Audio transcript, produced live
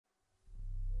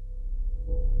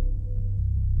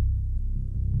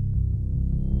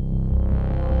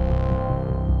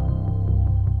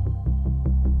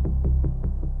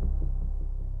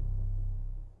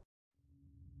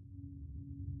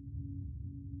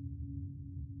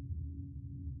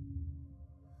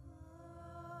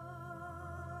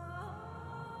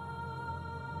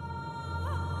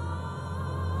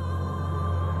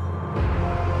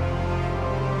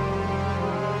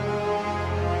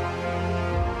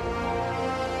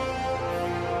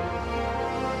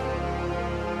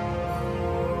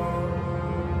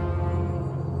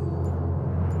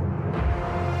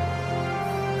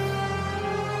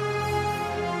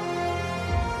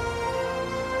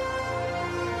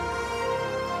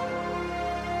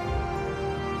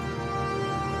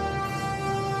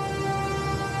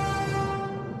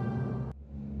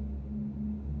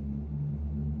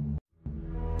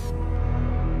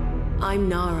I'm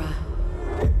Nara.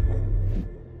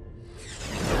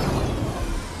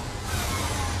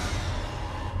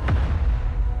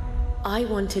 I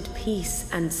wanted peace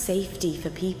and safety for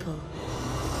people.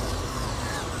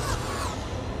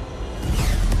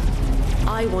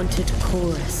 I wanted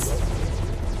chorus,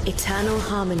 eternal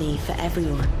harmony for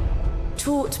everyone.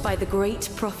 Taught by the great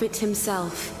prophet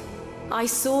himself, I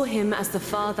saw him as the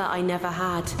father I never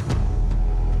had.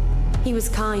 He was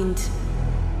kind,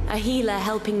 a healer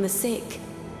helping the sick,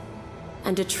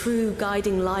 and a true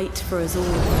guiding light for us all.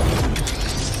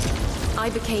 I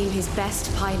became his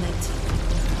best pilot,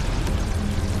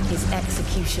 his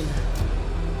executioner.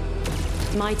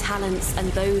 My talents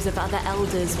and those of other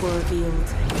elders were revealed.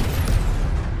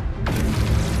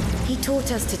 He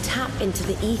taught us to tap into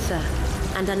the ether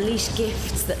and unleash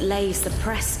gifts that lay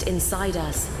suppressed inside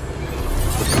us.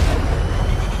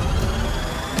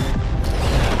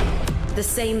 The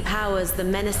same powers the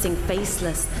menacing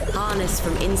faceless harness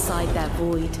from inside their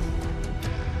void.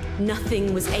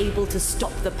 Nothing was able to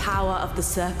stop the power of the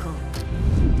circle.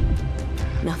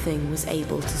 Nothing was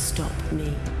able to stop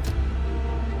me.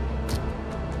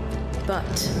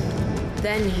 But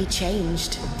then he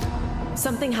changed.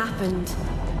 Something happened,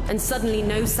 and suddenly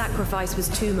no sacrifice was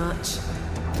too much.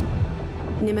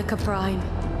 Nimica Prime.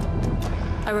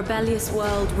 A rebellious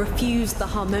world refused the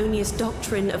harmonious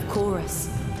doctrine of chorus.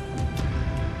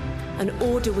 An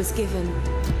order was given,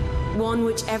 one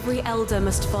which every elder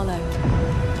must follow,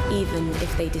 even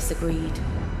if they disagreed.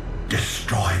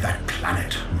 Destroy that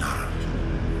planet, Nara.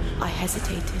 I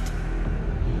hesitated.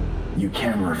 You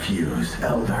can refuse,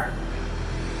 Elder.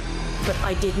 But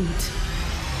I didn't.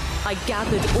 I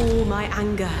gathered all my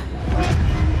anger.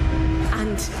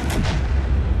 And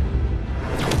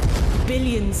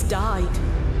billions died.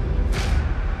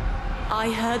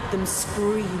 I heard them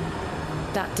scream.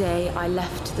 That day I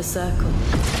left the circle.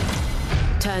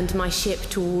 Turned my ship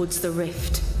towards the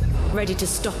rift, ready to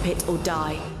stop it or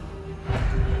die.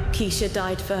 Keisha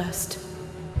died first.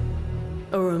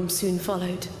 Urum soon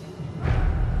followed.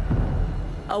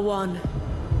 Awan,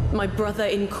 my brother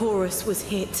in chorus, was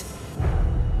hit.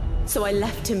 So I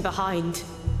left him behind.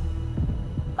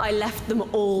 I left them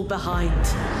all behind.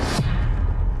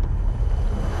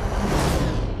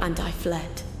 And I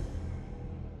fled.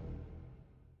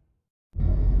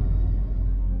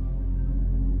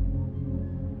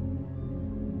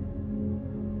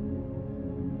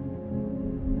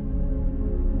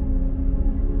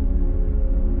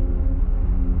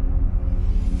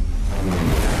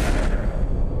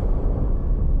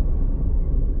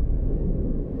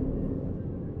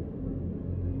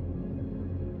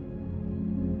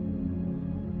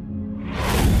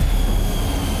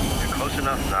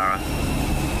 Enough, Nara.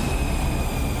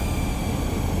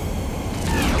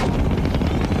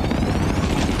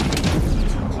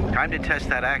 Time to test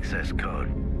that access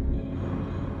code.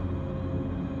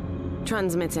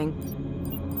 Transmitting.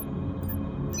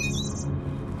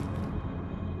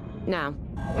 Now.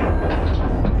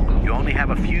 You only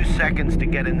have a few seconds to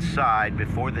get inside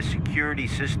before the security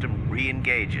system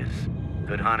re-engages.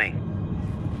 Good hunting.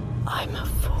 I'm a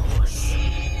force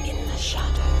in the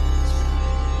shadows.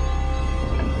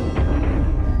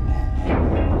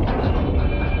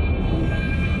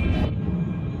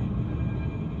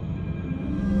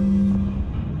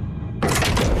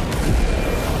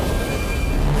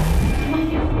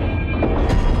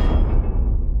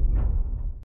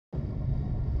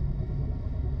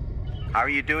 How are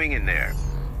you doing in there?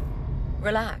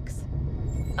 Relax.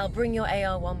 I'll bring your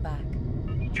AR-1 back.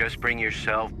 Just bring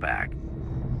yourself back.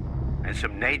 And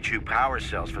some Neju power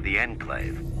cells for the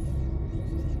Enclave.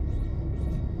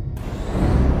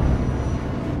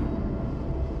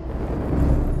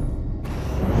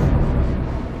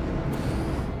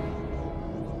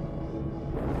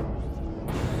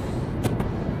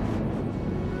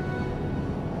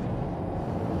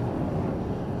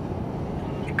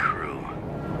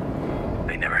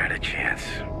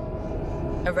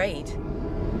 A raid?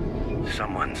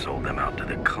 Someone sold them out to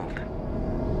the cult.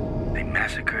 They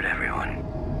massacred everyone,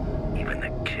 even the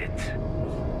kids.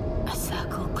 A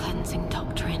circle cleansing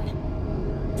doctrine.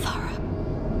 Thorough.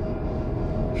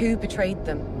 Who betrayed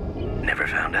them? Never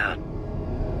found out.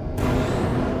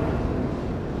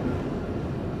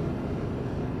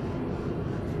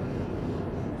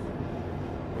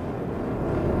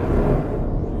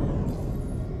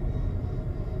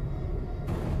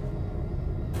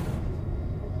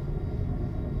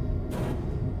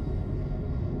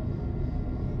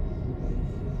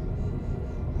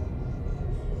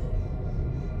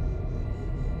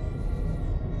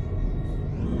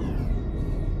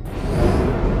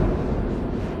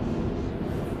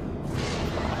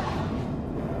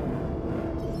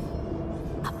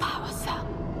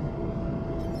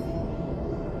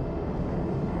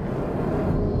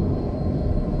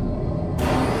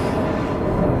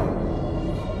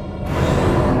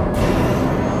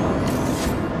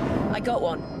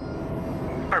 got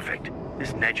one. Perfect.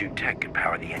 This Neju tech could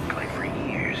power the Enclave for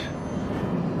years.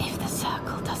 If the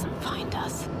Circle doesn't find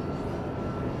us,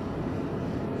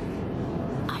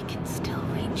 I can still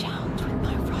reach out with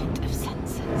my right of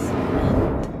senses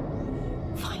and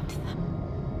find them.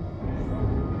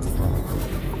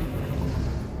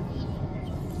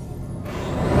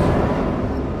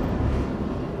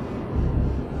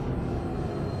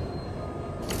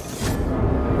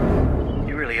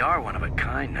 You really are one of a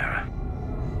kind, Nara.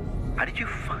 How did you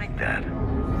find that?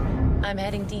 I'm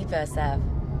heading deeper, Sev.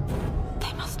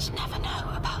 They must never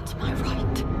know about my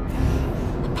right.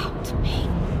 About me.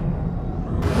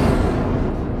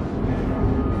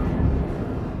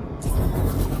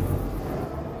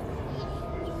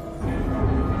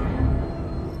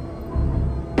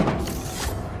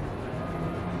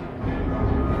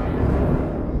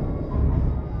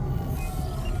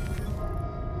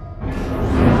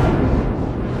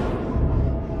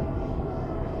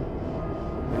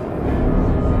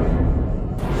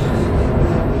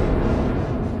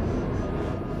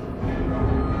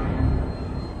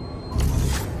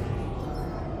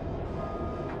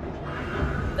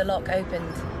 The lock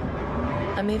opened.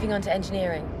 I'm moving on to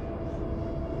engineering.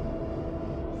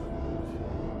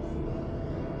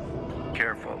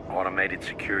 Careful, automated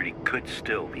security could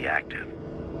still be active.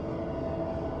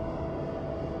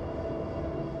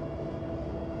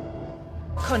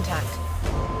 Contact.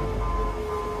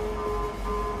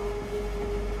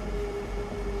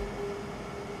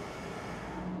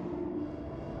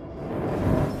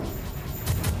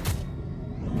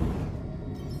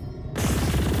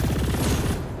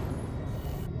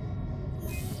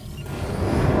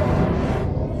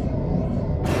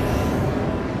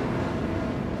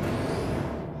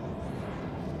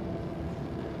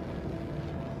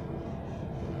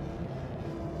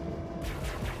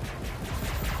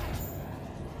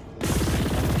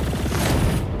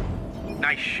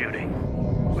 Nice shooting.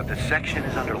 But the section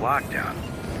is under lockdown.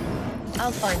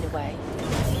 I'll find a way.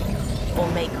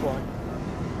 Or make one.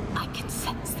 I can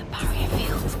sense the barrier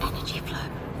field's energy flow.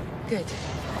 Good.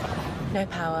 No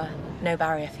power, no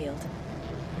barrier field.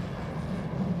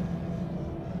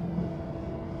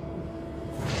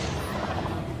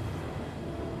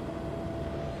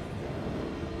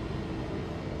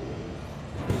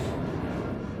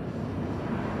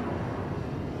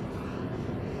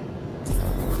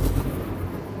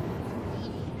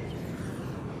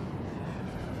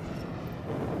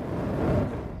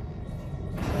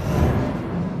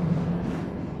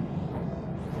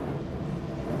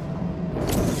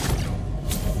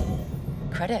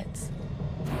 Credits.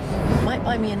 Might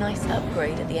buy me a nice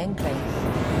upgrade at the Enclave.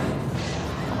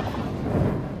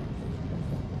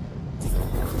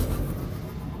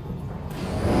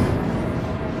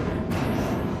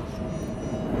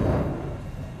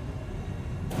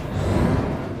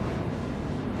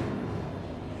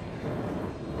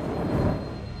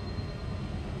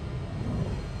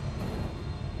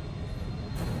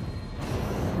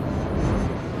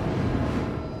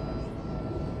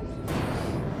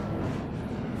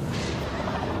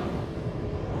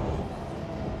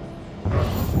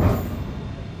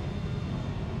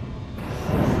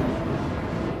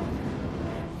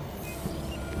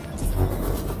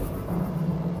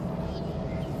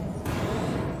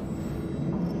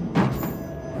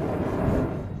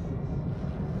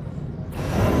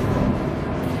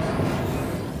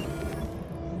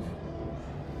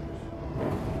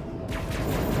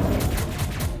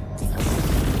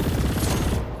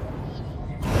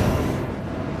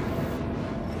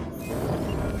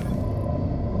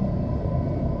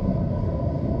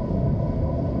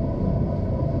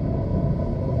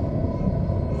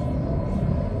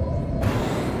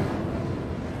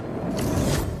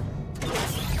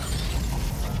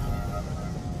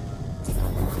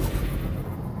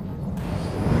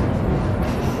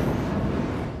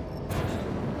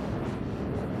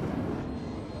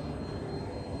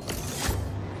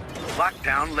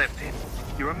 Lockdown lifted.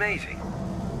 You're amazing.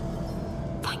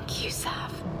 Thank you,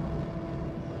 Sav.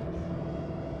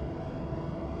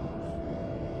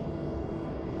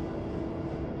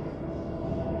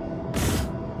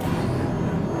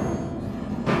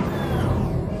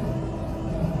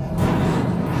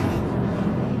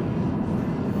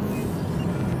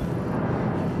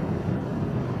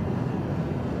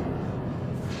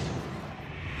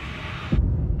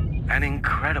 An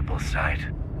incredible sight.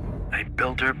 They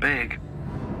built her big.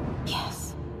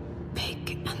 Yes.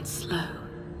 Big and slow.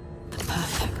 The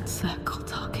perfect circle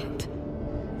target.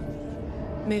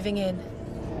 Moving in.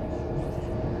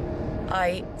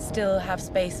 I still have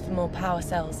space for more power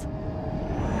cells.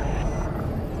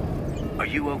 Are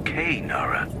you okay,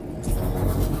 Nara?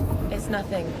 It's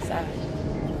nothing, Sav.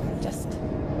 just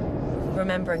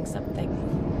remembering something.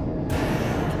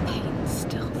 The pain's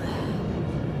still there,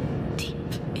 deep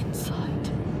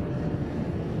inside.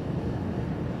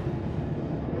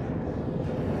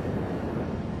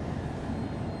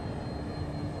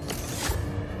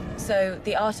 So,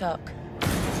 the art arc,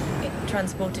 it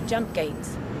transported jump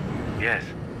gates? Yes.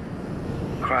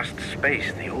 Crossed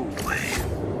space the old way.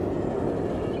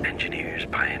 Engineers,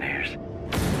 pioneers,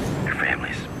 their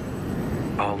families,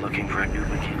 all looking for a new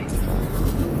beginning.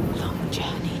 Long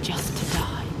journey just to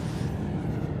die.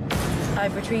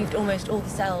 I've retrieved almost all the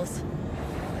cells.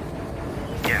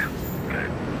 Yeah,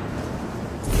 good.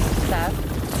 Sav,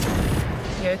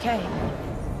 you okay?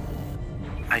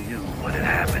 I knew what had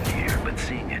happened here, but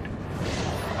seeing it,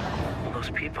 all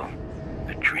those people,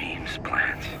 their dreams,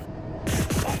 plans,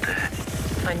 all dead.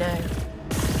 I know.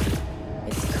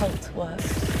 It's cult work.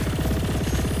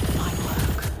 My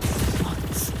work,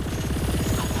 once.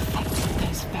 I perfected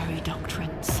those very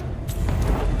doctrines.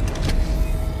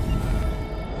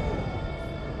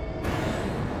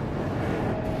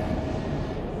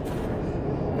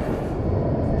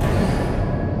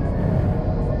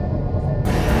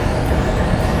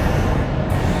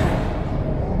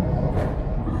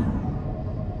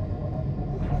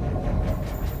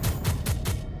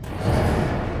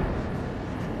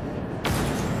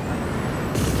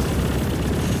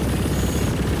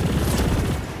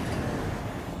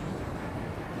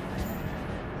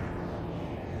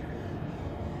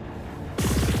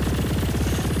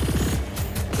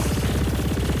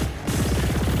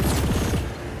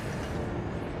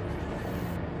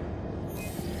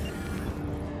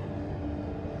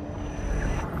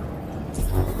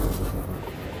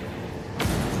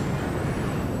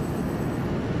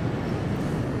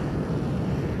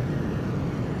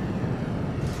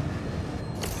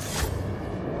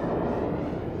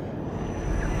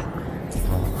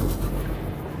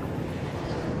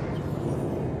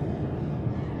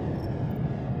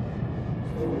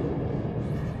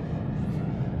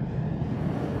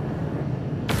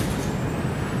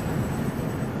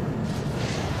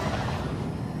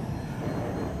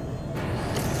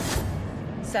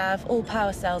 Sav, all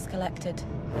power cells collected.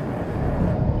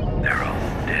 They're all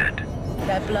dead.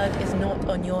 Their blood is not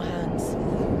on your hands.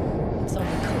 It's on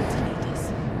the cult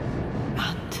leaders.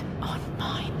 And on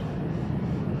mine.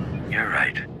 You're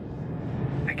right.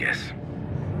 I guess.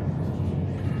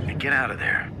 Get out of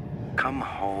there. Come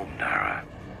home, Nara.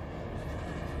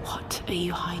 What are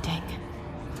you hiding?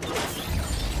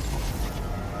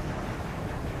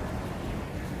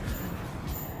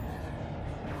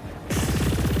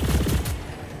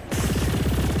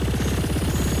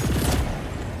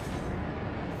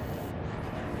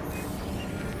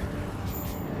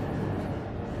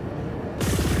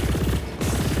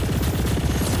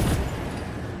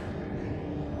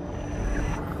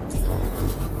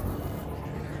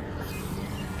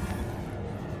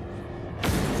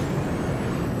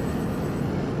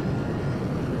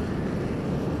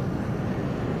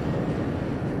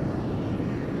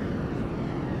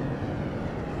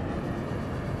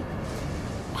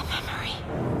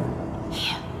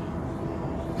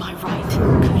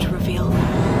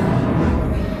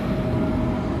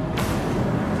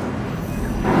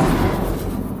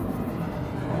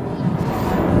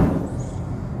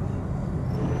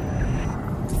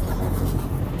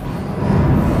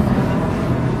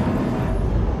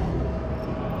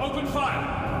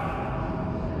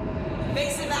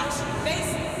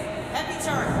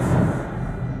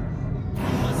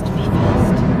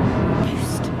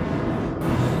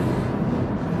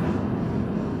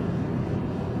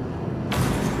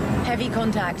 Heavy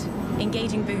contact.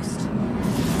 Engaging boost.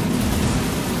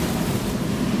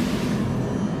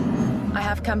 I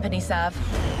have company, Sav.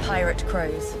 Pirate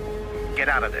crows. Get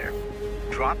out of there.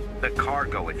 Drop the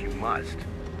cargo if you must.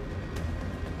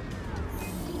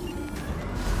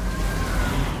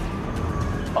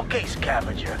 Okay,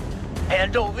 scavenger.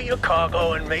 Hand over your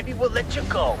cargo and maybe we'll let you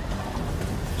go.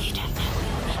 You don't know.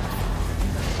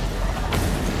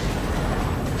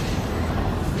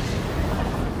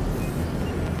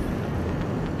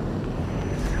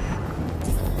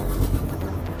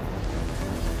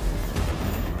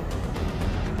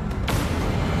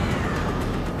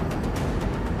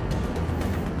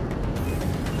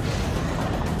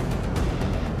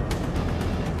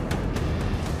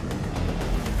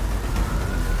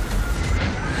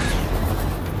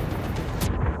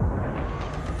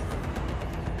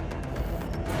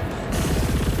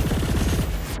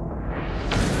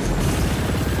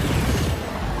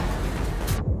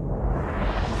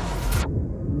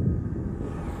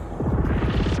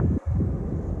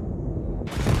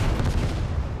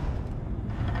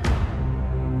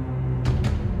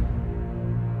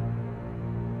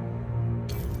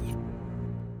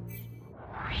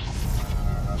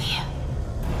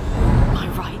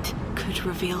 to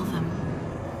reveal them.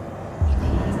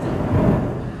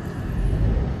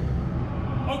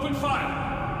 Open fire!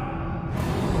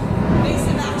 Base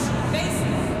in action! Base!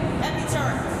 Heavy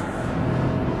turrets!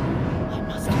 I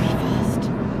must be first.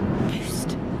 Boost.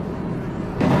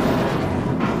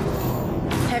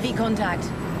 Heavy contact.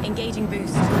 Engaging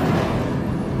boost.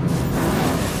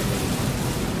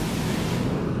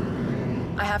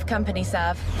 I have company,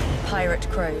 Sav. Pirate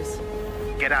crows.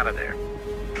 Get out of there.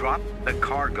 Drop the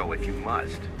cargo if you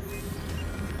must.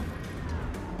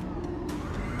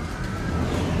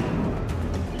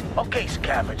 Okay,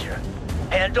 scavenger.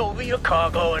 Hand over your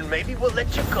cargo and maybe we'll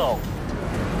let you go.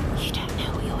 You don't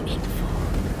know what you're in for.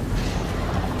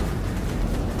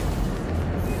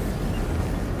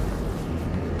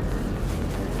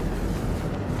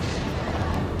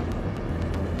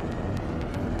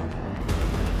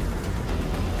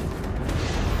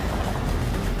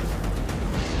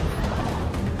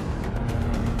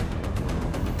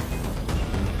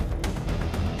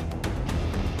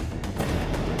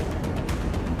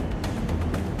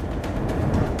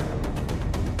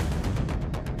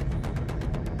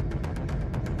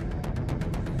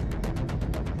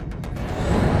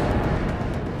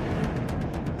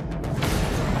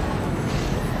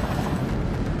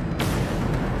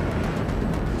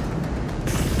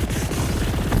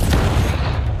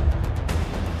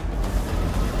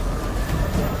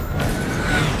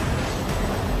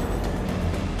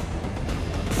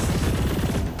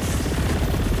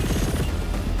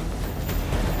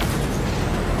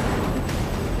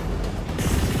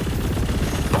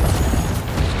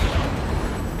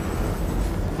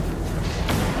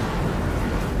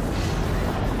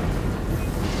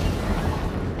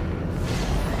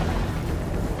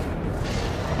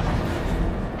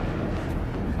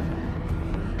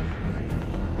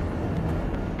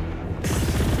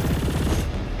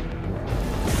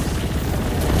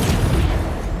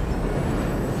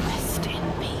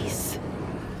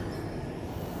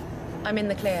 I'm in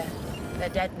the clear. They're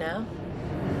dead now.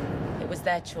 It was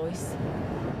their choice.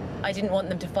 I didn't want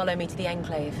them to follow me to the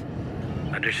Enclave.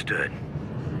 Understood.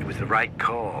 It was the right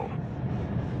call.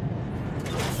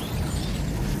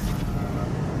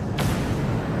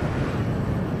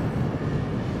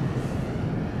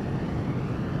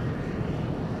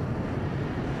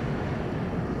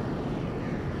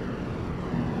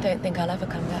 Don't think I'll ever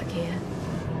come back here.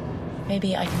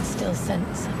 Maybe I can still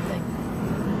sense something.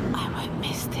 I won't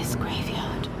miss this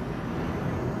graveyard.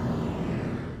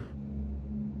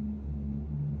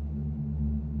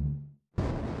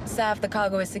 Sav, the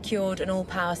cargo is secured and all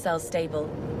power cells stable.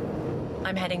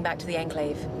 I'm heading back to the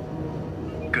Enclave.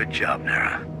 Good job,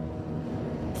 Nara.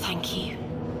 Thank you.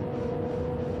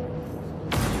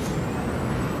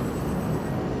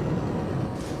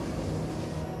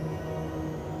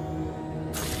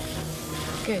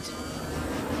 Good.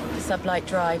 The sublight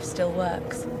drive still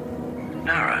works.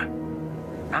 Nara,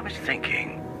 I was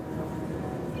thinking,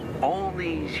 all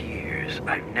these years,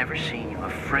 I've never seen you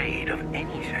afraid of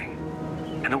anything.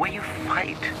 And the way you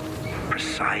fight,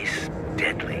 precise,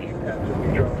 deadly.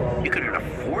 You could earn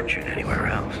a fortune anywhere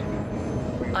else.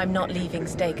 I'm not leaving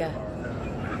Stega.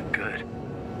 Good.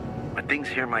 But things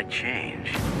here might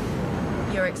change.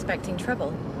 You're expecting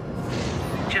trouble?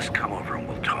 Just come over and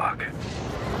we'll talk.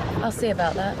 I'll see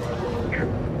about that.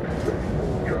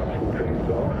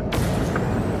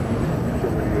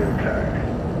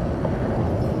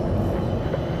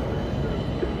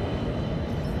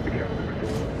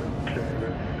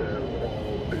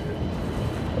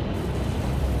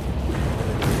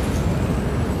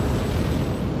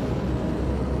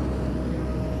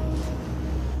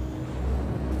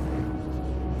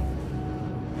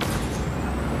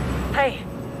 Hey,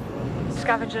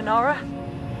 Scavenger Nara.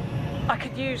 I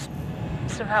could use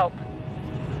some help.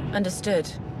 Understood.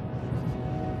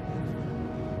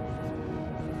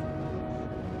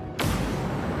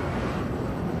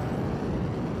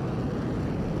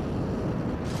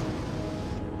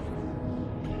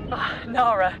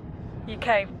 Nara, you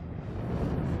came.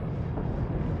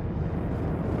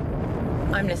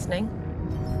 I'm listening.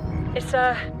 It's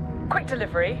a quick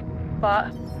delivery,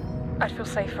 but I'd feel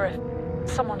safer if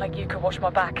someone like you could watch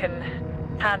my back and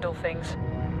handle things.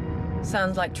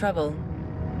 Sounds like trouble.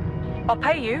 I'll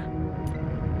pay you.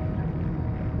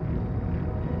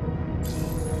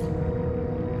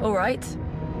 All right.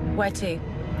 Where to?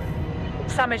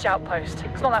 Samage Outpost.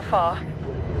 It's not that far.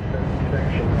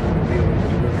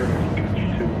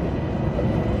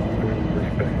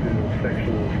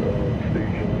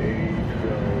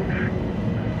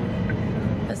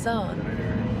 Azan.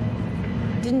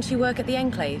 Didn't you work at the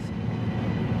Enclave?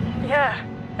 Yeah,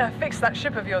 I fixed that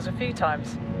ship of yours a few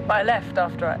times, but I left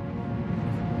after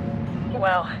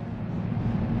Well,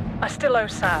 I still owe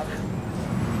Sav.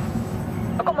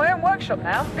 I've got my own workshop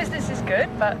now. Business is good,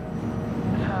 but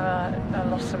I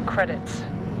lost some credits.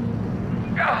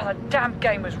 The damn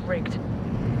game was rigged.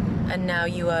 And now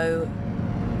you owe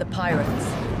the pirates.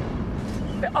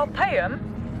 But I'll pay them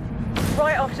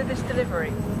right after this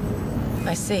delivery.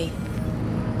 I see.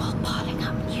 While piling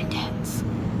up new debts.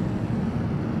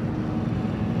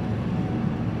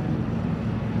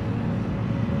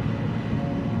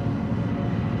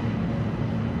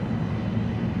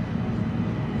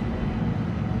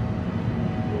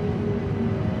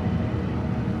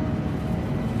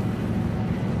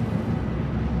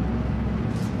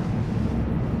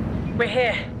 We're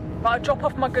here, but I'll drop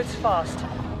off my goods fast.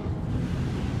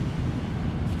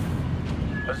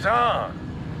 Attain!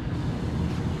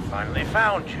 Finally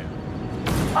found you.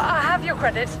 I have your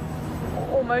credits.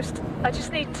 Almost. I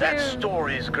just need to... That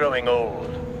story's growing old.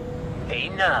 Hey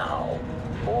now,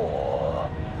 or...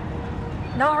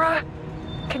 Nara,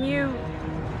 can you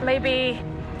maybe...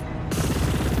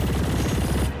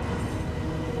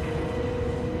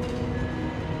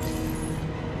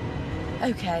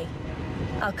 Okay.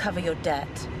 I'll cover your debt.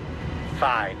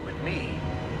 Fine with me.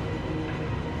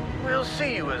 We'll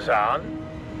see you, Attain.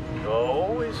 You're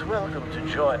always welcome to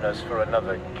join us for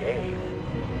another game.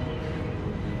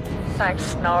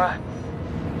 Thanks, Nara.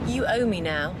 You owe me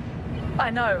now. I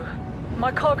know.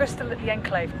 My cargo's still at the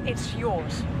Enclave. It's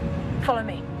yours. Follow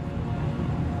me.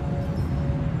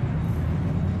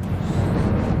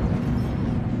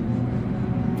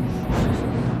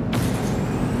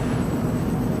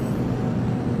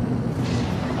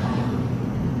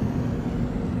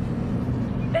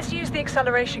 Let's use the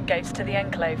acceleration gates to the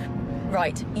Enclave.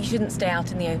 Right, you shouldn't stay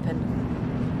out in the open.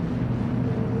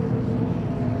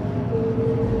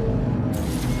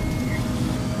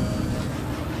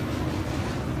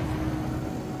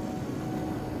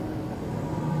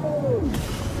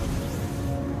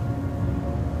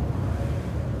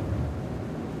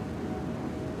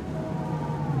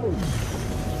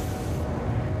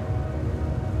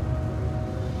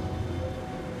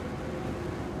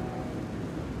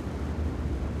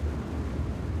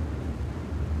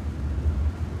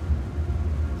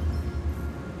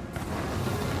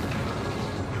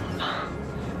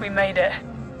 We made it.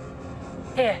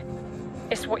 Here,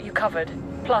 it's what you covered,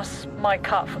 plus my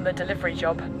cut from the delivery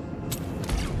job.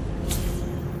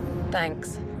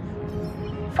 Thanks.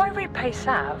 If I repay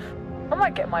Sav, I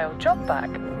might get my old job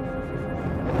back.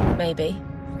 Maybe.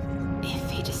 If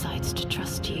he decides to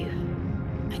trust you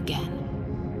again.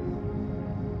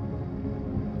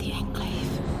 The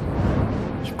Enclave.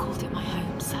 You called it my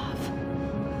home, Sav.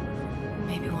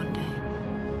 Maybe one day.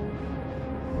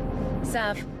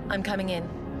 Sav, I'm coming in.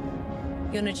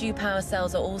 Your Naju power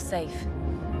cells are all safe.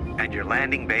 And your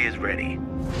landing bay is ready.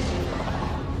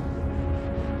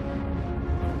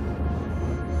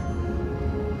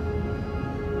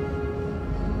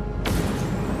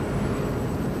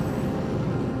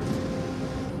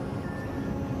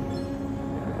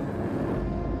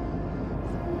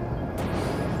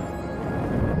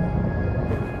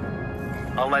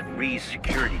 I'll let Ree's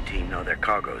security team know their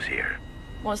cargo's here.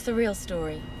 What's the real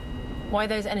story? Why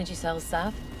those energy cells,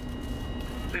 Sav?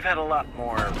 We've had a lot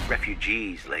more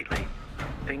refugees lately.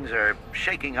 Things are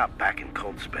shaking up back in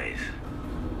cold space.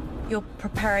 You're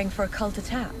preparing for a cult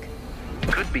attack?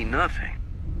 Could be nothing.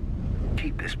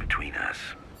 Keep this between us.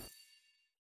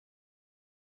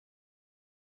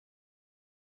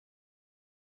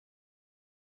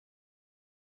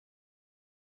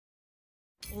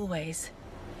 Always.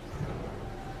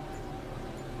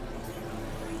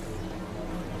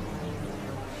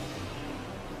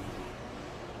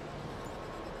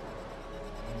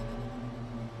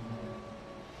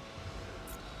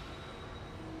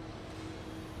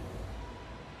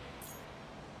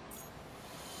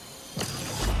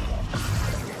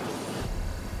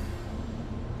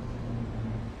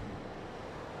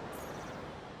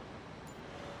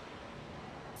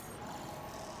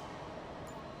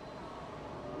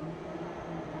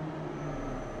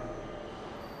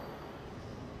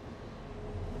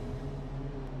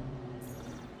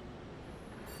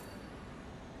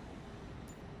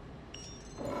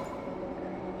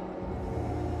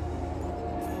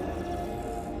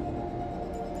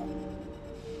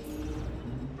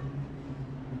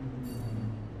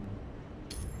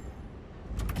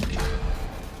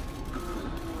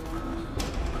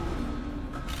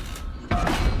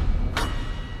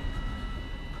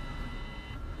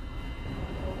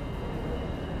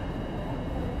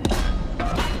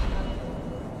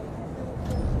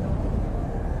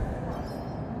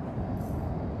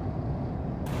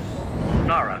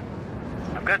 Nara,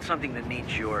 I've got something that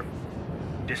needs your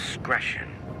Discretion.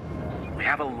 We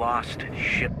have a lost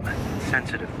shipment,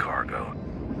 sensitive cargo.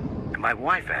 And my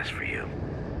wife asked for you.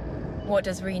 What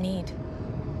does Ree need?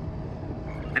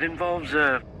 It involves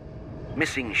a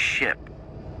missing ship.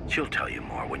 She'll tell you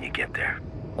more when you get there.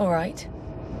 All right.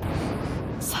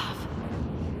 Sav,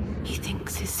 he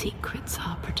thinks his secrets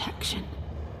are protection.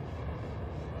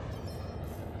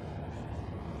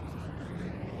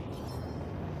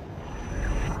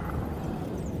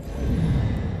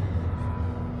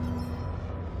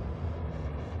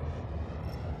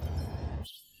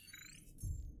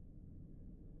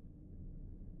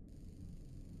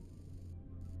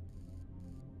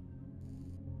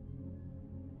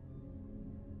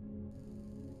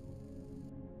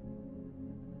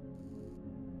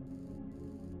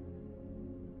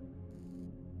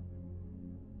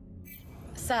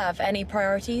 Sav, any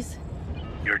priorities?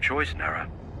 Your choice, Nara.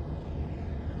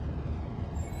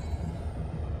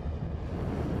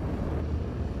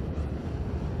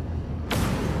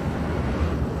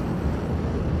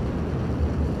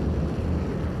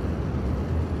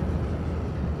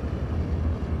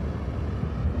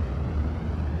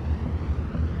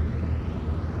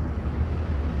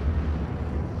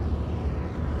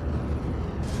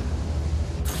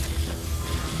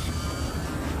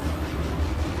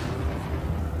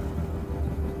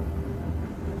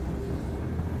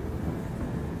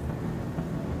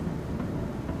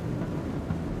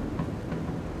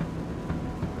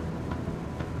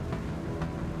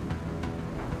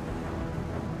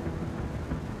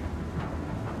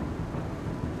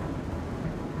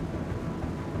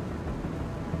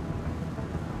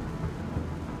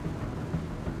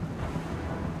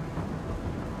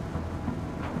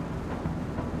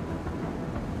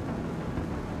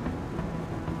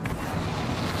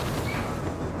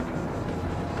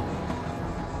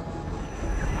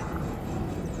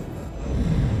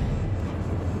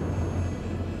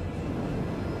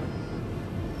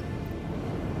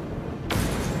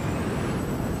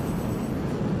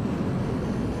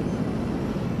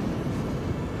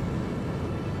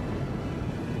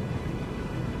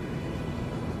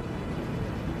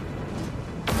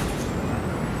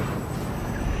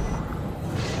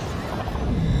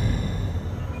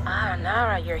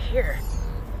 Nara, you're here.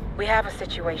 We have a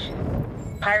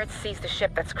situation. Pirates seized the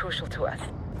ship that's crucial to us.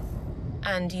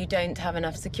 And you don't have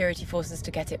enough security forces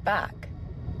to get it back?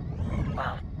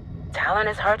 Well, talent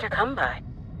is hard to come by.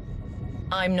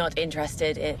 I'm not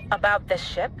interested in... About this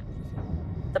ship?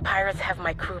 The pirates have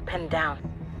my crew pinned down.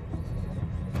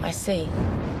 I see.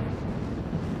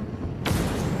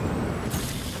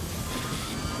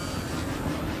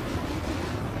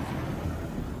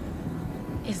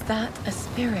 Is that a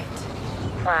spirit?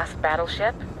 Class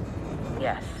battleship?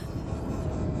 Yes.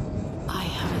 I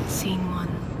haven't seen one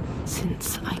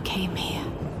since I came here.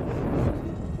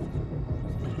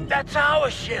 That's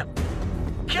our ship!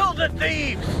 Kill the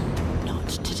thieves! Not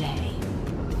today.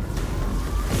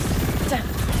 Damn.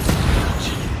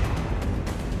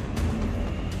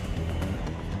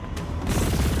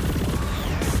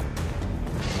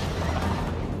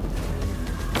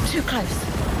 Too close.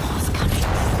 More's coming.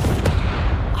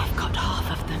 I've got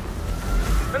half of them.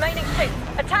 Remaining 6.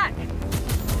 Attack!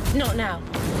 Not now.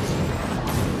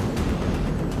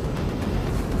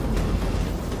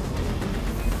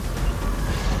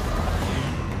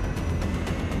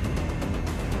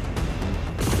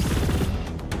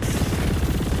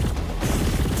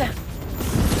 Damn.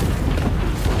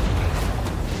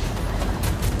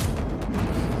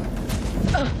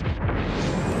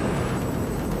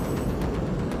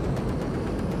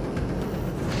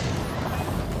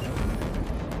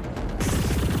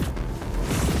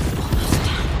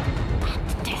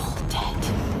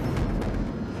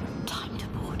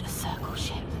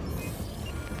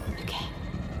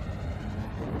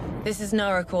 This is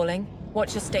Nara calling.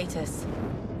 What's your status?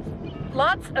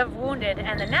 Lots of wounded,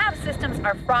 and the nav systems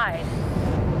are fried.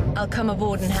 I'll come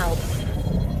aboard and help.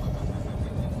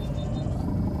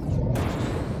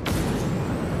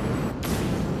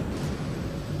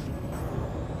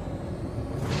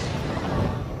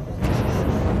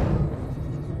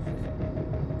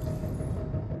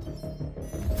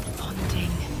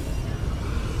 Bonding.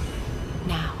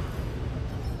 Now,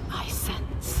 I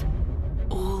sense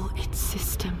all its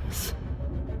systems,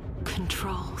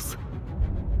 controls,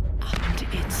 and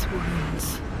its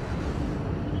wounds.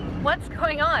 What's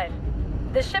going on?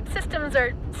 The ship systems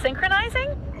are synchronizing?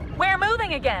 We're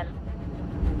moving again.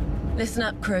 Listen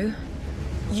up, crew.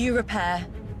 You repair,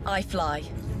 I fly.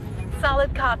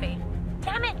 Solid copy.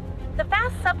 Damn it! The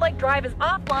fast sublight drive is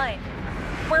offline.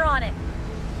 We're on it.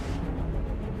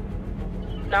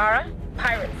 Nara,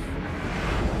 pirates.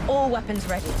 All weapons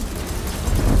ready.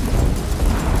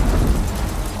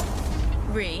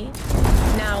 Ree,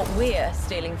 now we're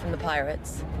stealing from the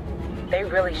pirates. They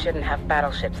really shouldn't have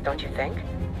battleships, don't you think?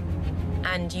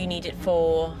 And you need it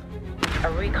for...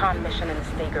 A recon mission in the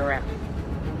Steger Rim.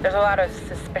 There's a lot of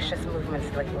suspicious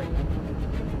movements lately.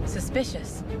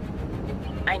 Suspicious?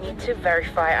 I need to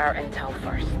verify our intel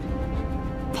first.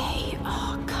 They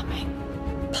are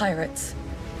coming. Pirates.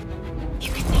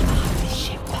 You can never have this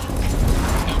ship back.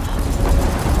 Never.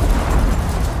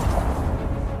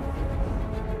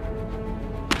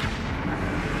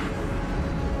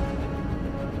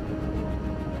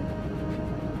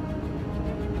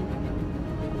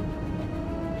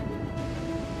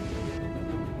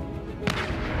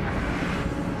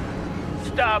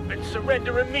 Stop and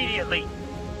surrender immediately.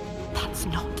 That's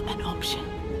not an option.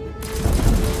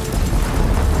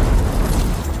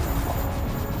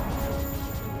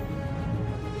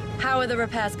 How are the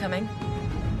repairs coming?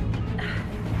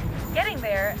 Getting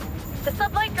there. The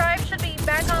sublight drive should be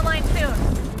back online soon.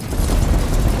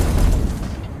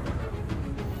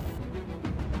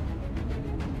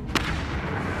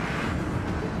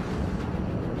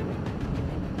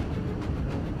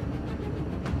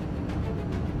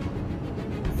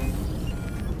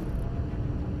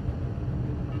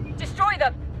 Destroy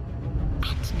them!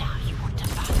 And now you want to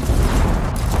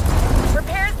fight.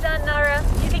 Repairs done, Nara.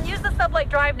 You can use the sublight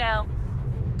drive now.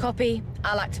 Copy.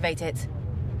 I'll activate it.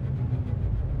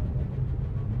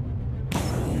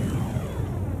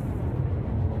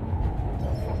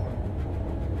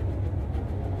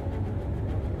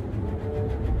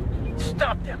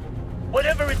 Stop them.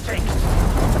 Whatever it takes.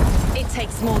 It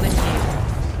takes more than you.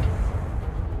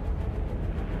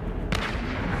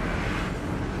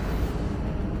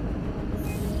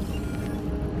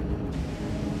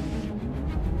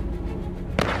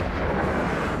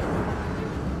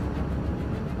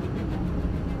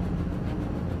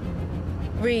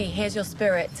 Ree, here's your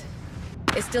spirit.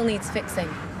 It still needs fixing.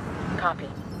 Copy.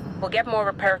 We'll get more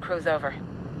repair crews over.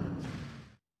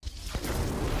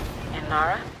 And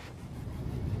Nara?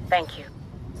 Thank you.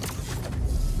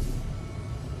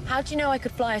 How'd you know I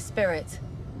could fly a spirit?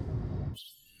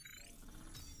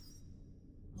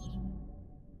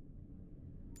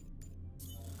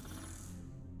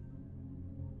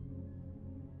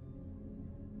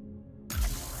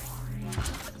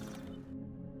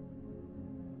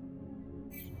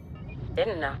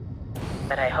 Didn't know.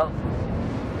 But I hope.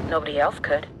 Nobody else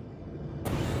could.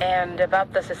 And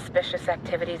about the suspicious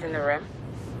activities in the Rim?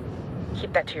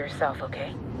 Keep that to yourself,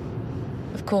 okay?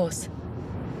 Of course.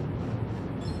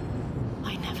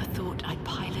 I never thought I'd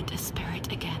pilot a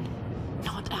spirit again.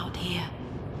 Not out here.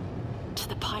 To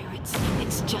the pirates,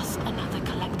 it's just another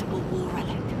collectible war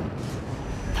relic.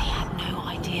 They had no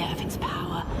idea of its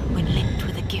power when linked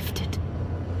with a gifted.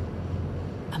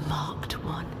 A marked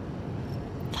one.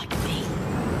 Like me.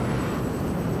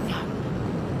 No.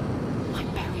 I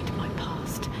buried my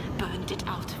past, burned it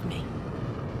out of me.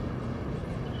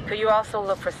 Could you also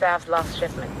look for Sav's lost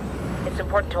shipment? It's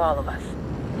important to all of us.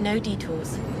 No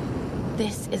detours.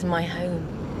 This is my home,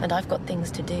 and I've got things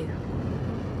to do.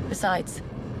 Besides,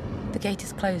 the gate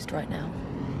is closed right now.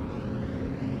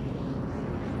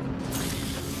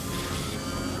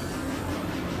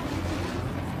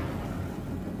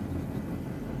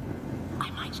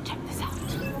 I might check this out.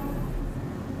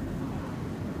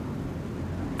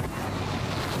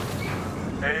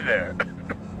 Hey there.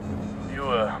 You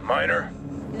a miner?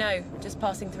 No, just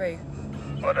passing through.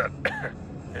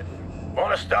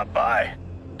 Wanna stop by?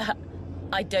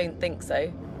 I don't think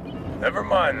so. Never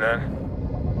mind then.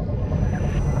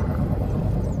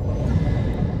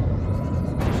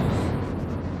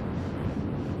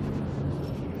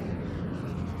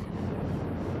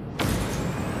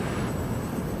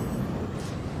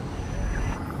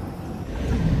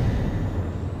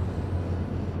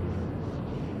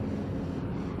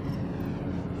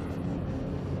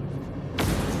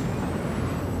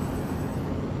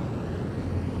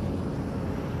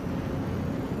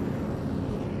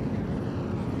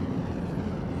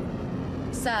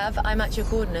 Sav, I'm at your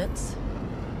coordinates.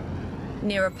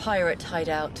 Near a pirate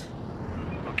hideout.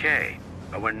 Okay,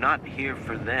 but we're not here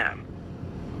for them.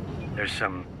 There's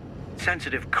some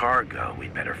sensitive cargo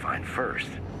we'd better find first.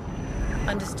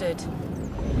 Understood.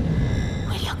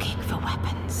 We're looking for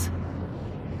weapons.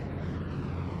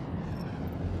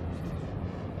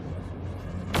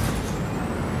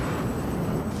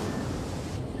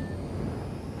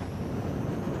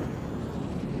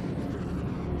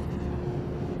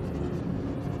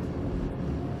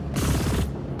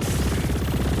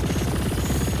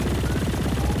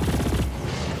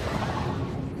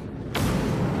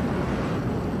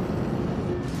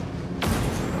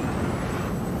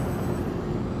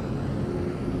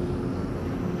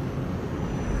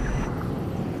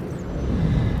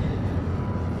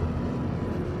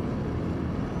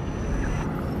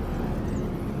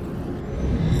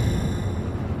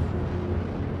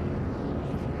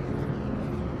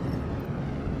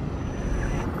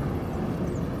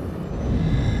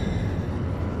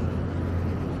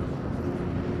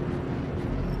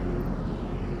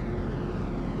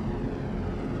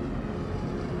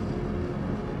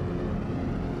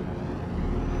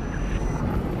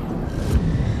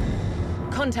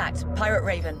 Contact, Pirate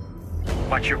Raven.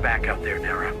 Watch your back out there,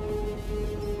 Nara.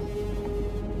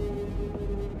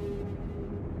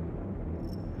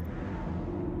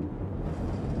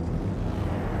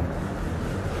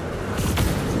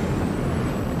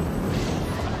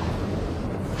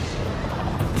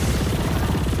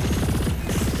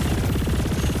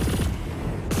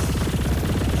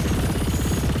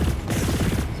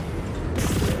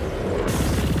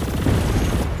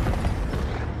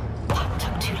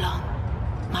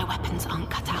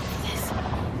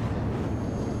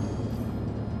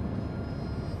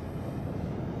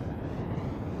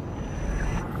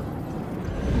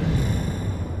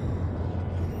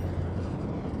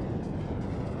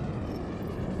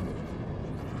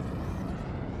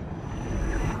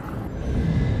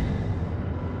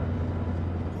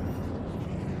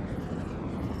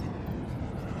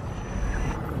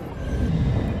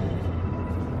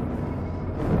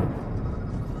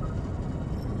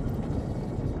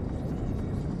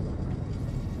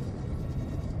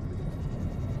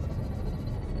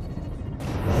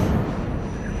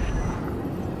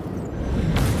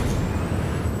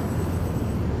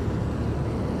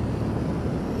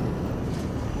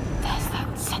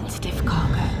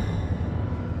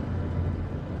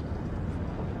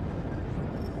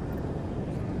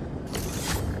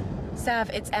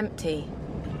 Sav, it's empty.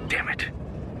 Damn it.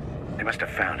 They must have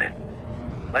found it.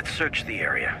 Let's search the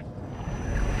area.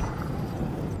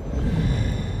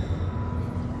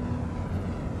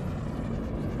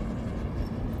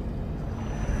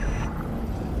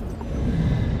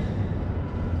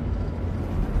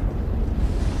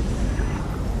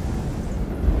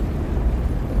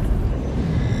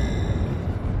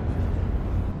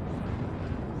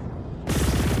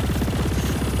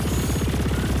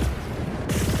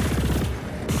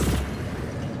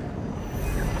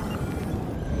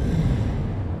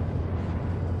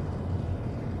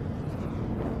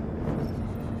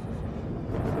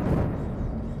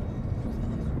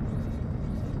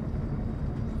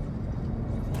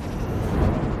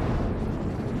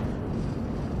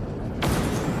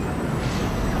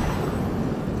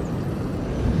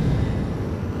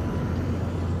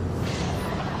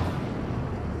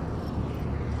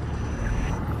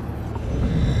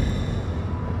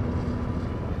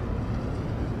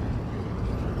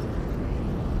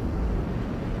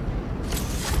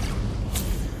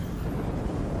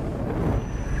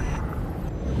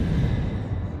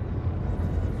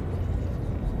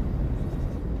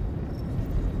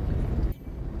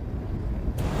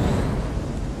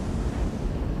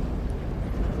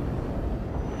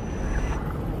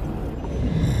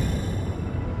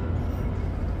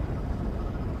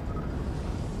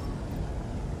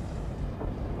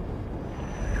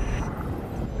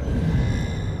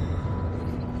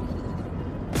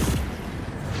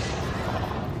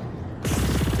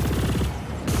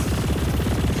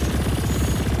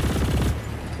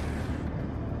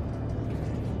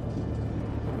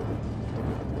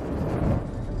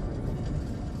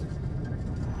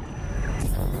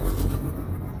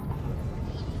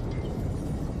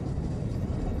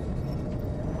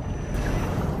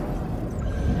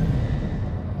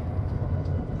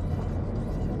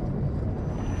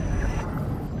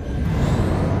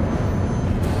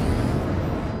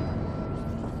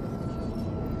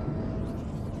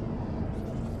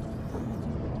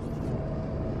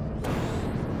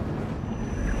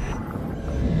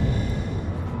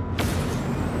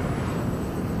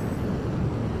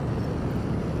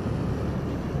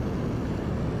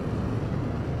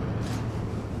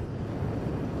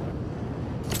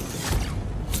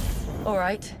 All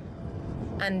right.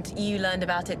 And you learned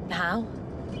about it how?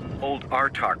 Old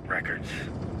Artark records.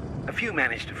 A few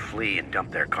managed to flee and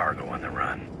dump their cargo on the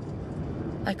run.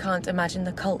 I can't imagine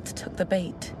the cult took the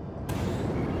bait.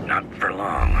 Not for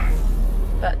long.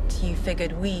 But you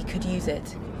figured we could use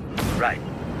it. Right.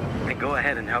 And go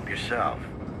ahead and help yourself.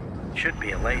 Should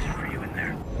be a laser for you in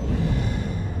there.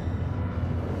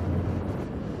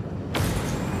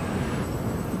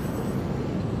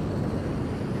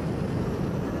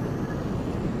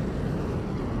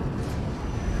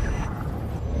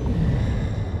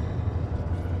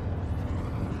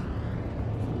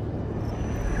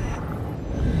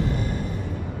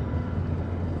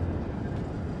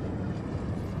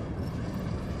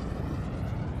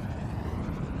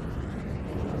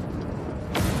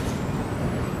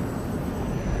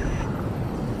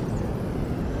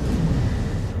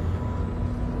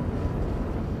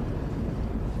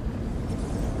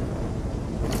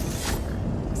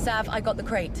 Sav, I got the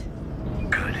crate.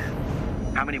 Good.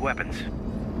 How many weapons?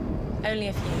 Only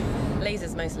a few.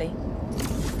 Lasers mostly.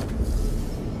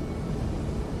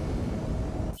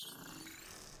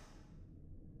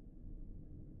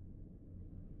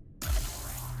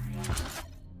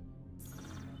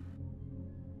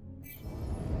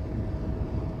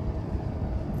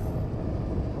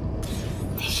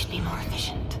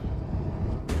 efficient.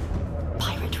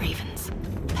 Pirate ravens.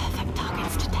 Perfect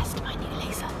targets to test my new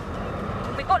laser.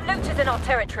 We've got looters in our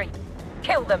territory.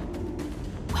 Kill them.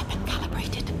 Weapon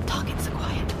calibrated. Targets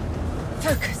acquired.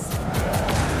 Focus.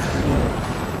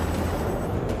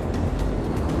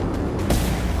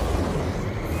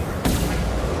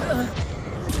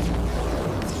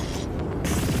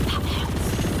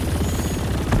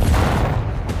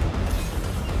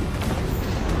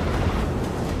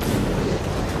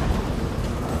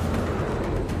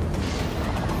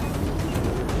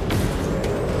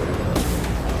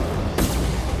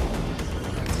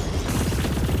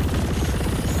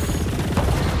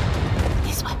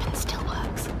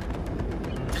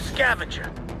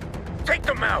 Scavenger! Take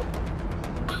them out!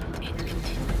 And it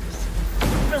continues.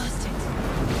 Blast it.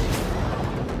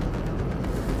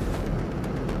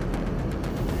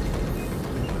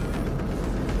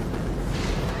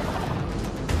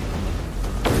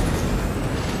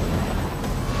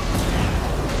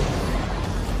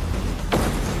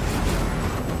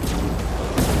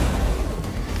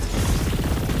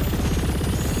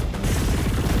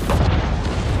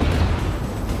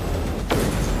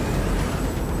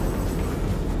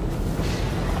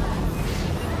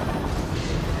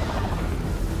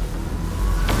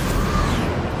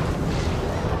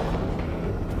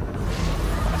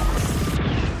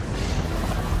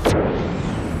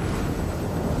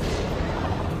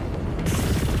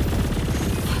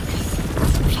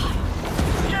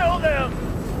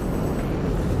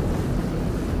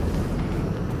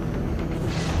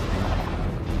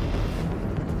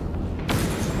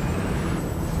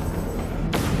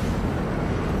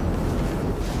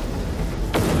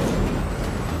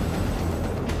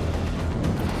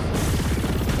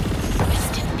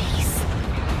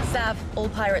 All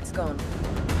pirates gone.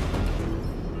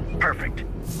 Perfect.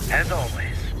 As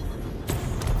always.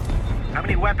 How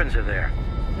many weapons are there?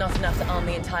 Not enough to arm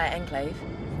the entire enclave.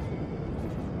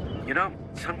 You know,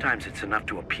 sometimes it's enough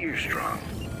to appear strong.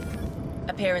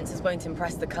 Appearances won't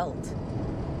impress the cult.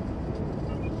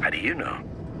 How do you know?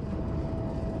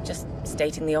 Just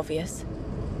stating the obvious.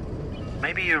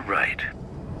 Maybe you're right.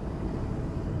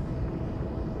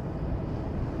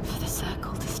 For the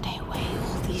Circle to stay away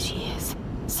all these years,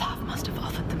 Sav must have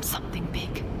offered them something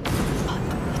big. But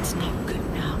it's no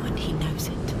good now, and he knows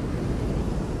it.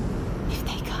 If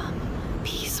they come,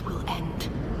 peace will end.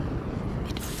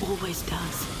 It always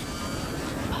does.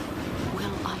 But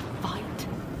will I fight?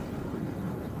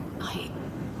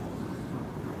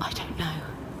 I don't know.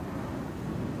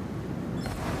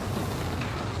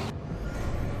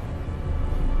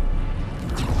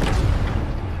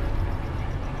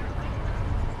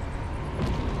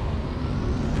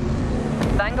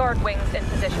 Vanguard wings in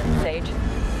position, Sage.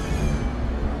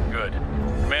 Good.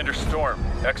 Commander Storm,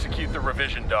 execute the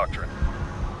revision doctrine.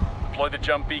 Deploy the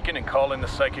jump beacon and call in the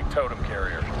psychic totem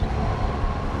carrier.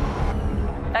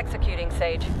 Executing,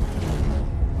 Sage.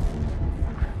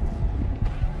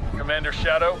 Commander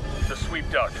Shadow, the sweep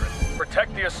doctrine.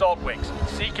 Protect the assault wings.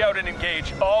 Seek out and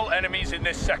engage all enemies in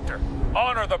this sector.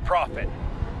 Honor the Prophet.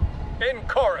 In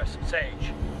chorus,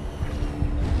 Sage.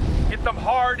 Hit them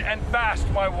hard and fast,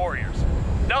 my warriors.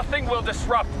 Nothing will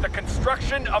disrupt the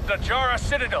construction of the Jara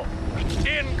Citadel.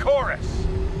 In chorus.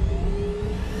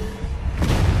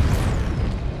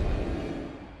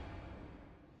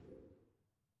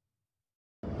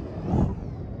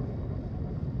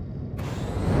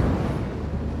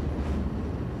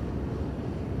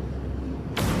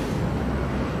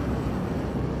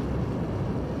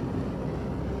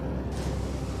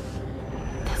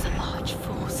 There's a large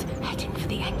force heading for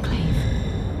the Enclave.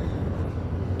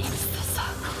 It's the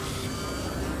Circle.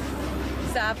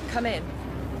 Sav, come in.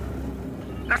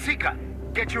 Nasika,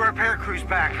 get your repair crews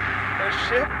back. The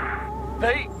ship?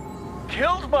 They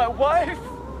killed my wife?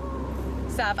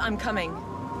 Sav, I'm coming.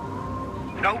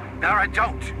 No, Nara,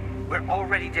 don't. We're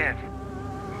already dead.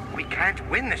 We can't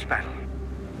win this battle.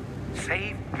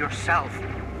 Save yourself,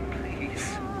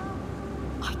 please.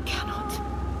 I cannot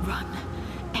run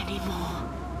anymore.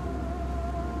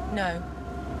 No.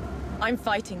 I'm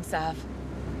fighting, Sav.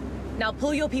 Now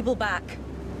pull your people back.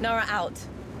 Nara out.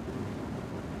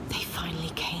 They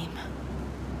finally came.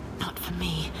 Not for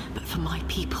me, but for my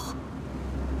people.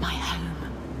 My home.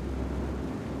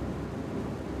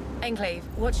 Enclave,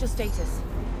 what's your status?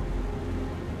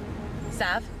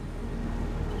 Sav?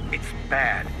 It's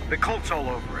bad. The cult's all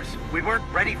over us. We weren't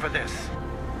ready for this.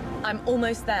 I'm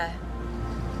almost there.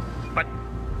 But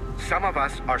some of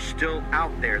us are still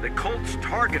out there. The cult's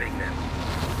targeting them.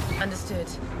 Understood.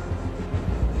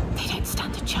 They don't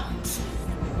stand a chance.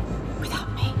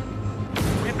 Without me.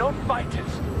 We're not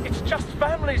fighters. It's just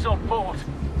families on board.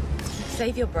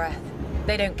 Save your breath.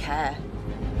 They don't care.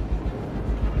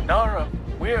 Nara,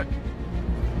 we're...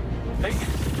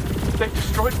 They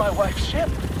destroyed my wife's ship.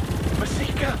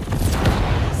 Masika.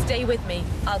 Stay with me.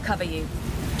 I'll cover you.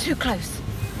 Too close.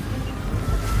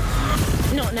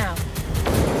 Not now.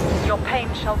 Your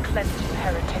pain shall cleanse you,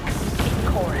 heretic. In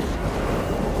chorus.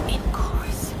 In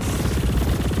chorus.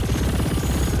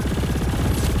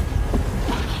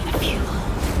 Making a fuel.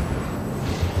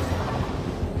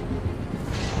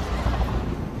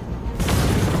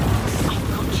 I've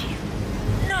got you.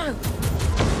 No!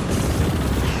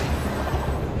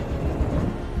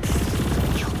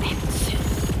 You'll end soon.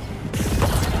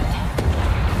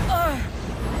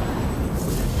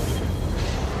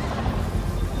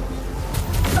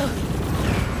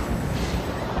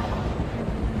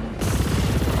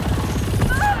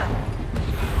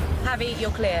 Javi,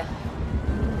 you're clear.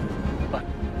 But...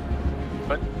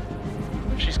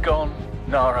 she's gone,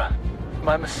 Nara.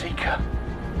 My Masika.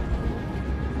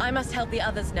 I must help the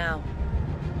others now.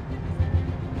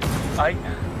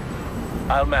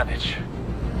 I'll manage.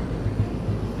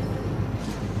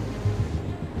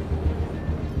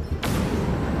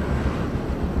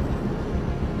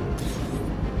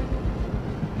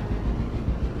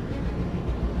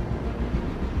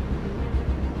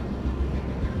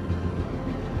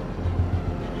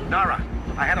 Nara,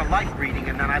 I had a light reading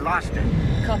and then I lost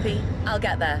it. Copy. I'll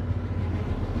get there.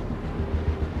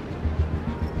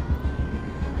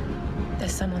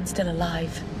 There's someone still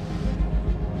alive.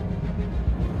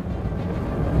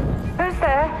 Who's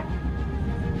there?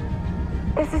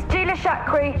 This is Gila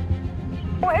Shakri.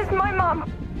 Where's my mum?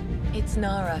 It's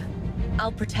Nara.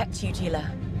 I'll protect you,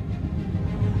 Gila.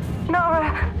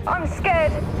 Nara, I'm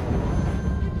scared.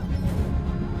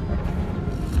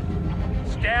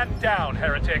 Stand down,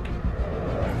 heretic.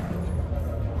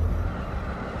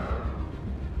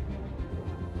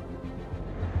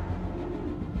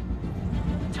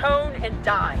 Tone and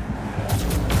die.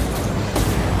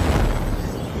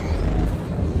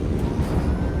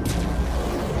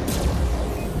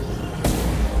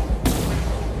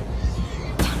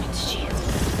 Damaged you.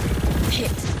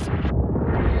 Hit.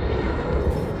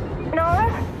 Nara,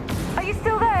 are you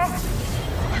still there?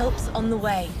 Help's on the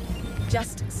way.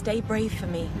 Just stay brave for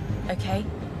me, okay?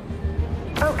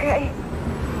 Okay.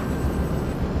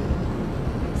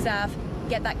 Sav,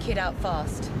 get that kid out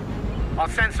fast. I'll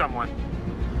send someone.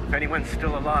 If anyone's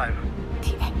still alive.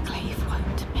 The Enclave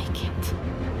won't make it.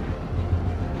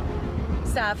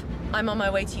 Sav, I'm on my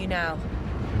way to you now.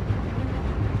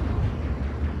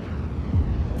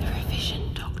 The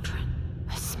revision doctrine.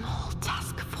 A small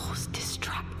task force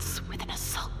distracts with an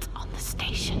assault on the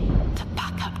station. The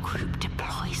backup group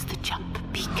deploys the jump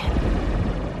beacon.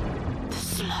 The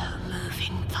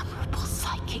slow-moving, vulnerable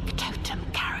psychic totem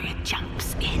carrier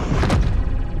jumps in.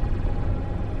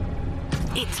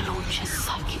 It launches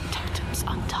psychic totems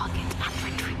on target and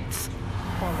retreats.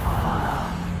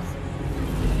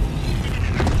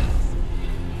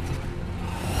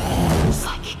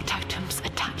 Psychic totems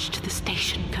attached to the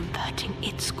station, converting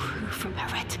its crew from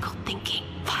heretical thinking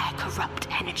via corrupt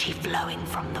energy flowing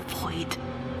from the void.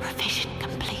 Revision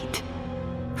complete.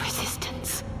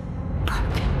 Resistance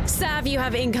broken. Sav, you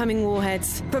have incoming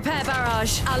warheads. Prepare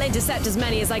barrage. I'll intercept as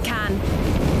many as I can.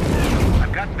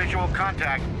 I've got visual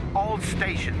contact. All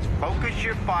stations, focus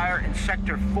your fire in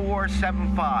sector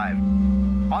 475.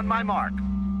 On my mark.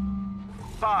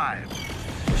 5,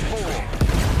 4,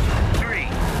 3,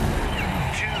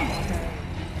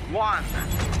 2, 1.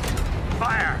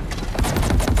 Fire!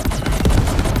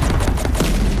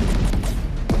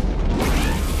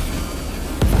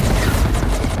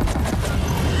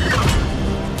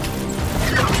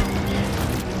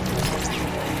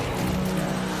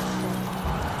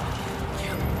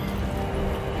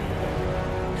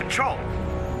 Control,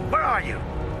 where are you?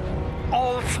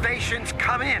 All stations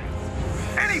come in.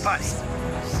 Anybody!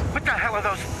 What the hell are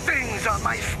those things on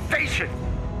my station?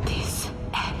 This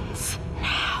ends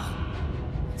now.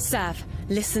 Sav,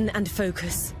 listen and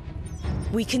focus.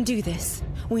 We can do this.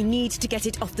 We need to get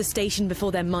it off the station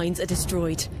before their minds are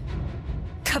destroyed.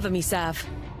 Cover me, Sav.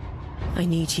 I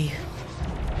need you.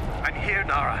 I'm here,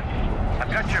 Nara. I've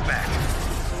got your back.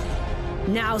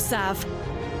 Now, Sav.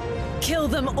 Kill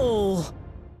them all.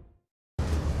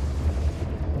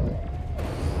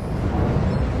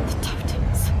 The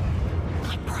totems.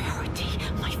 My priority,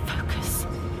 my focus.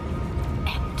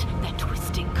 End their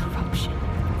twisting corruption.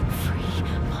 Free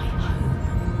my home.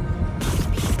 My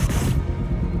people.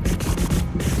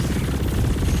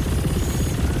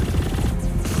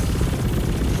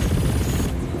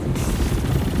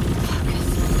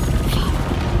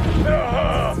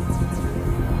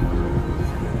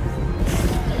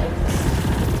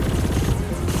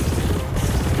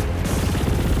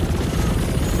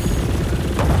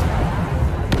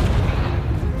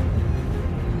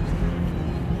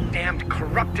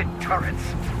 turrets.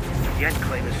 The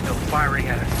Enclave is still firing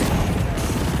at us.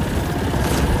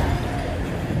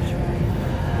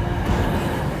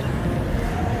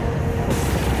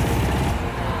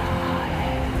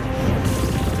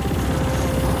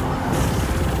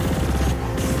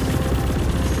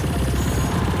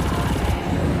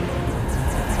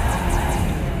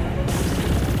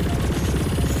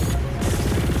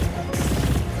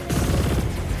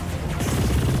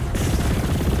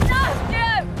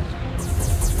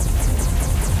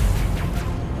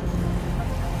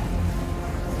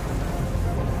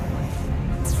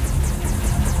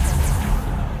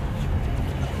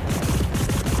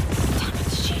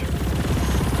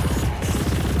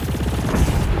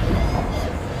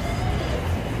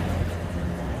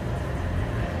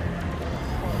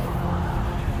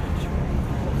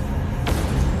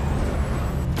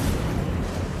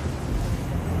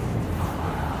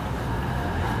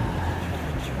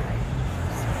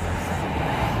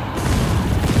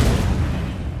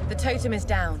 Totem is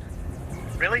down.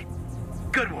 Really?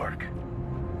 Good work.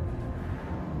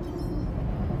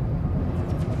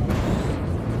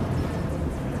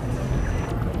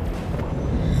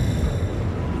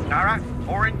 Nara,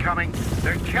 more incoming.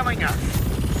 They're killing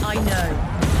us. I know.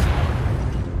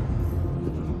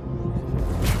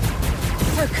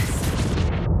 Focus.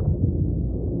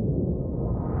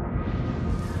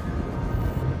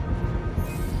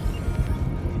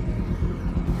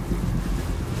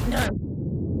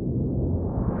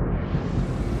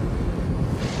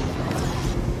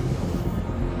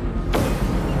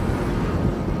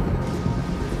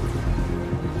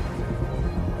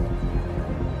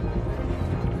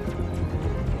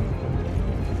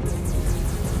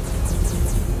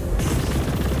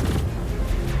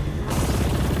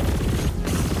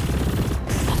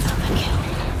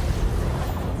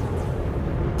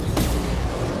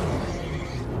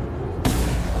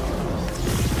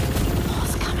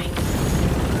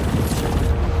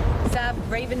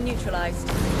 Raven neutralized.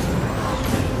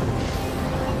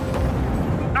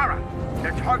 Nara,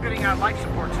 they're targeting our life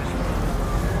support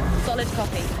system. Solid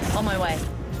copy. On my way.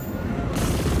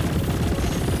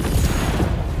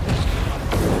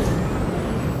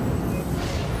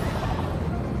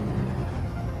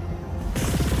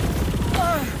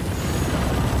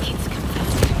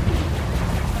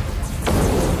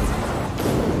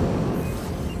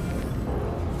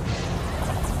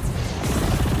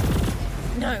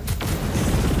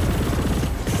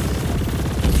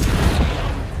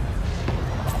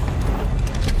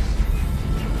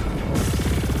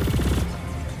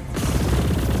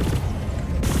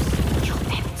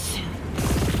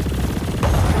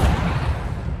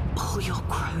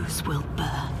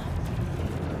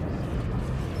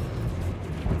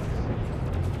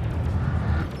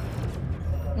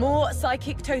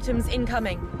 Psychic totems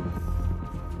incoming.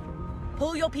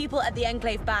 Pull your people at the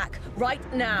Enclave back, right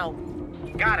now.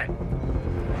 Got it.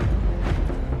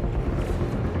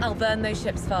 I'll burn those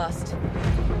ships fast.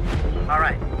 All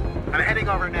right. I'm heading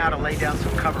over now to lay down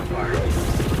some cover fire.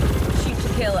 Shoot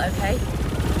to kill, okay?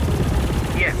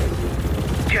 Yes.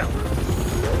 Kill.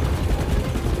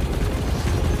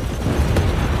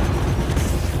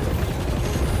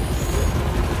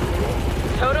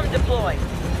 Totem deployed.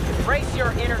 Brace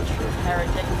your inner truth,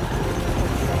 heretic.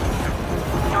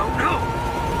 Oh no!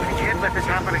 I can't let this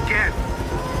happen again.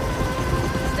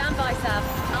 Stand by, Sav.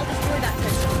 I'll destroy that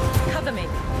totem. Cover me.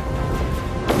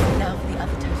 Now for the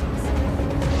other totems.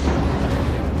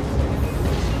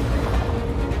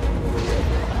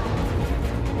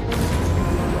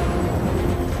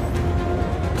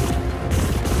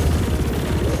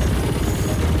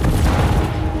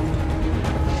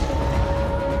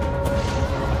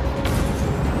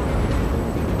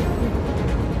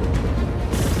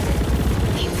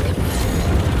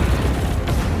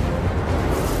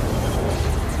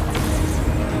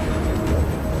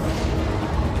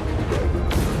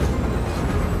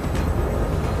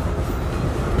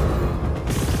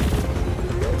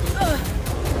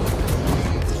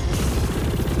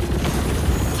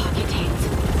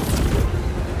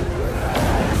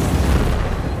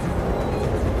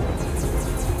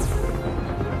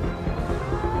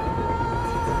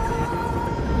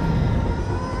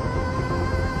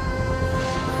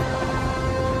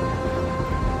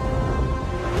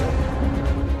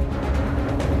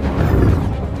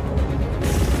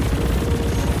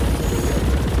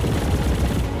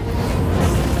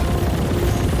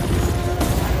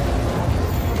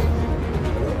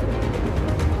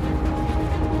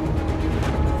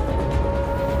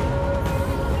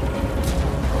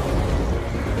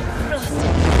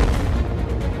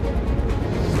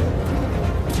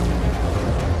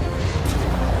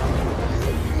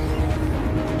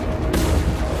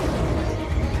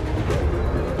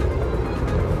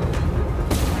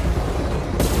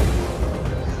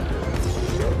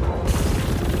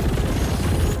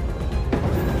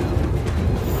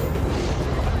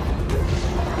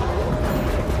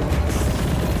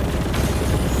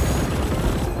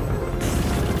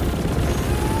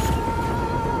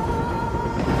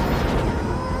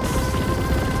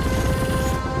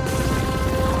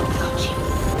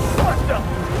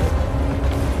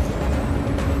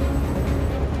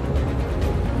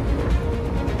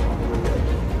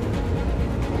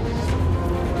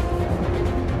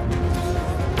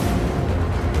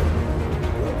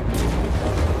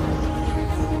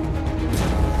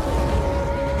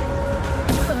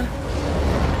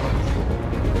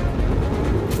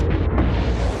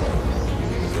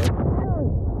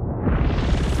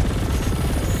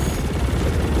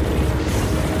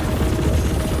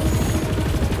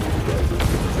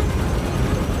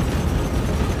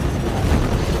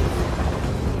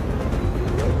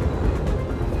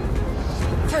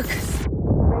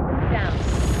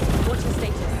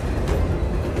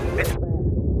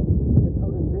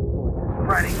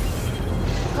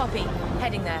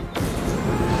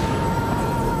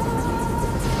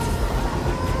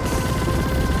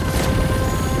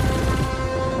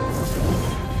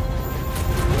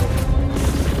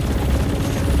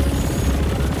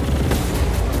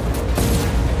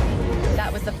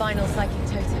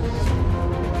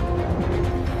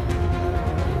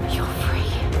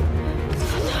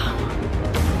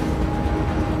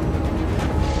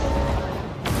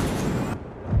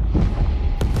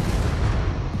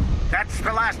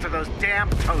 last of those damn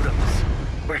totems.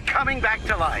 We're coming back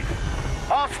to life.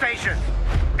 All stations,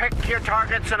 pick your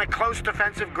targets in a close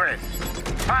defensive grid.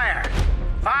 Fire!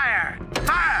 Fire!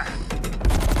 Fire!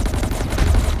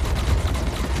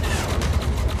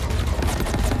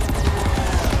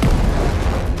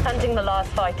 Hunting the last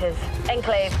fighters.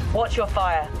 Enclave, watch your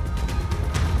fire.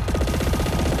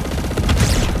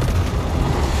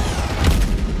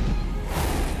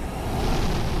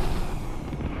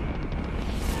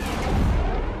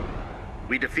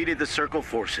 We defeated the Circle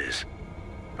forces,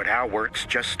 but our work's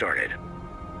just started.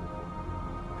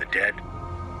 The dead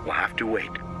will have to wait.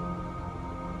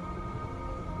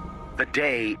 The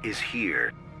day is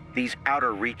here. These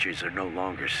outer reaches are no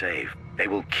longer safe. They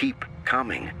will keep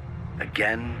coming,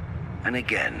 again and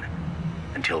again,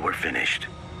 until we're finished,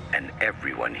 and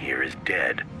everyone here is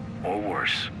dead, or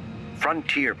worse.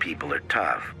 Frontier people are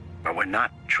tough, but we're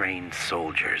not trained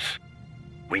soldiers.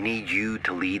 We need you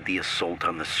to lead the assault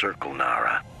on the Circle,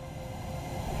 Nara.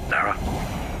 Nara?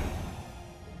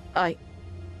 I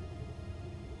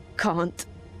can't.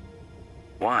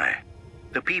 Why?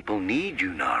 The people need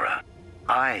you, Nara.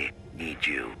 I need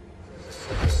you.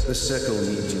 The Circle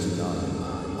needs you, Nara.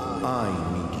 I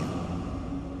need you.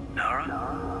 Nara?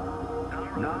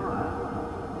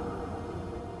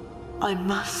 I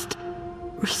must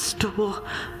restore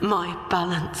my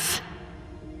balance.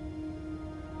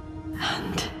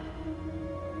 And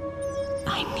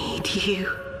I need you,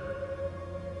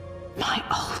 my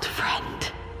old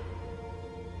friend.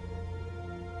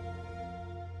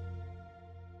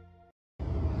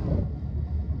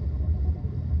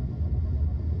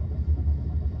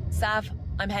 Sav,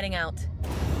 I'm heading out.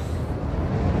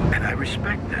 And I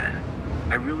respect that.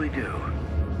 I really do.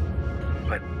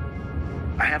 But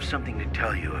I have something to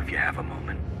tell you if you have a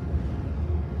moment.